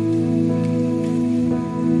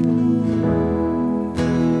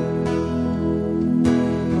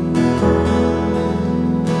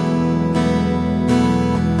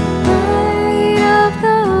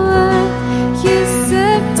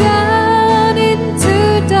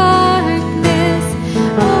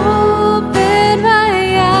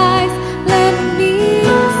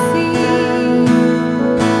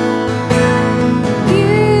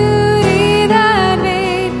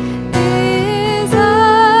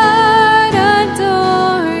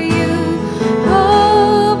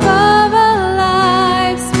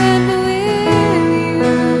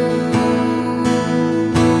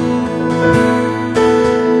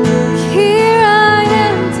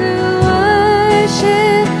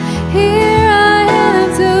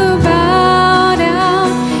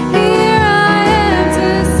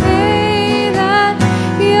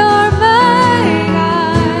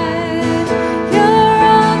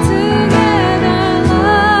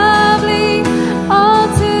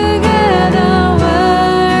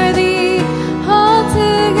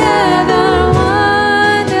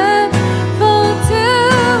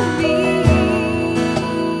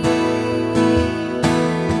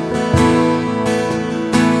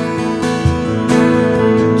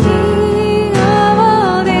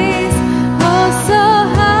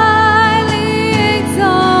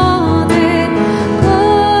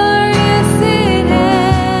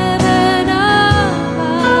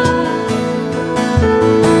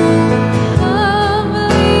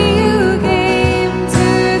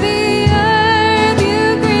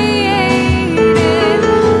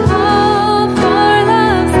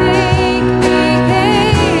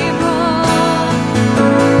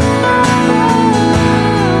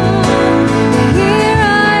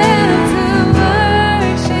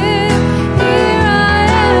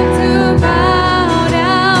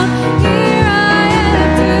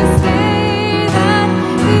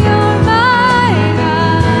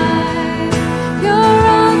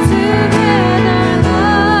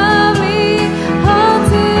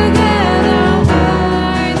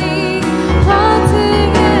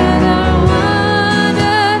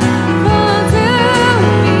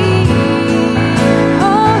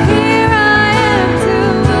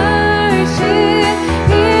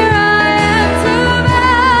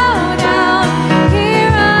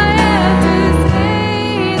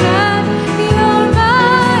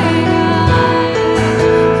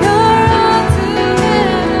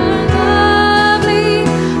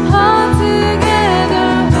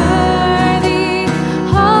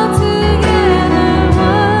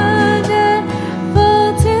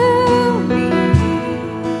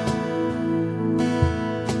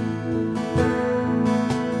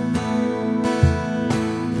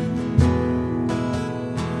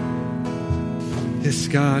 Yes,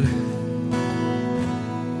 God.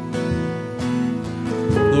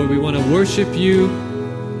 Lord, we want to worship you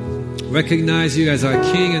recognize you as our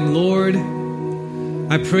King and Lord.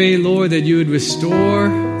 I pray, Lord, that you would restore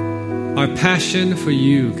our passion for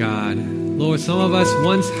you, God. Lord, some of us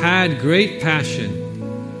once had great passion,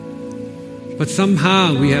 but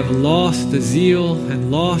somehow we have lost the zeal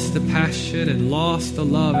and lost the passion and lost the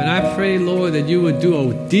love. And I pray, Lord, that you would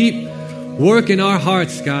do a deep work in our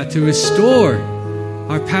hearts, God, to restore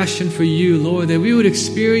our passion for you, Lord, that we would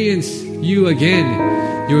experience you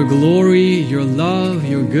again, your glory, your love,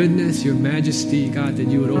 your goodness, your majesty, God, that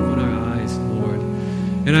you would open our eyes, Lord.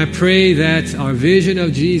 And I pray that our vision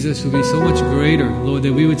of Jesus would be so much greater, Lord,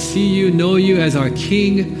 that we would see you, know you as our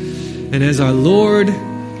King and as our Lord,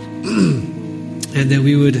 and that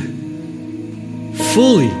we would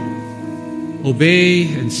fully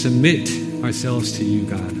obey and submit ourselves to you,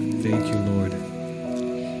 God. Thank you, Lord.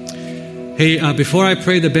 Hey, before I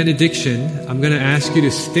pray the benediction, I'm going to ask you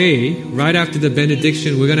to stay. Right after the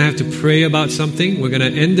benediction, we're going to have to pray about something. We're going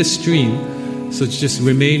to end the stream, so just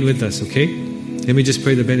remain with us, okay? Let me just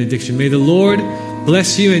pray the benediction. May the Lord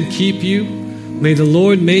bless you and keep you. May the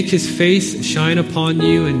Lord make his face shine upon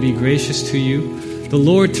you and be gracious to you. The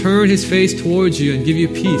Lord turn his face towards you and give you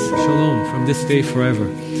peace, shalom, from this day forever.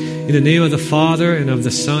 In the name of the Father, and of the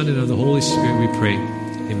Son, and of the Holy Spirit we pray.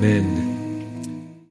 Amen.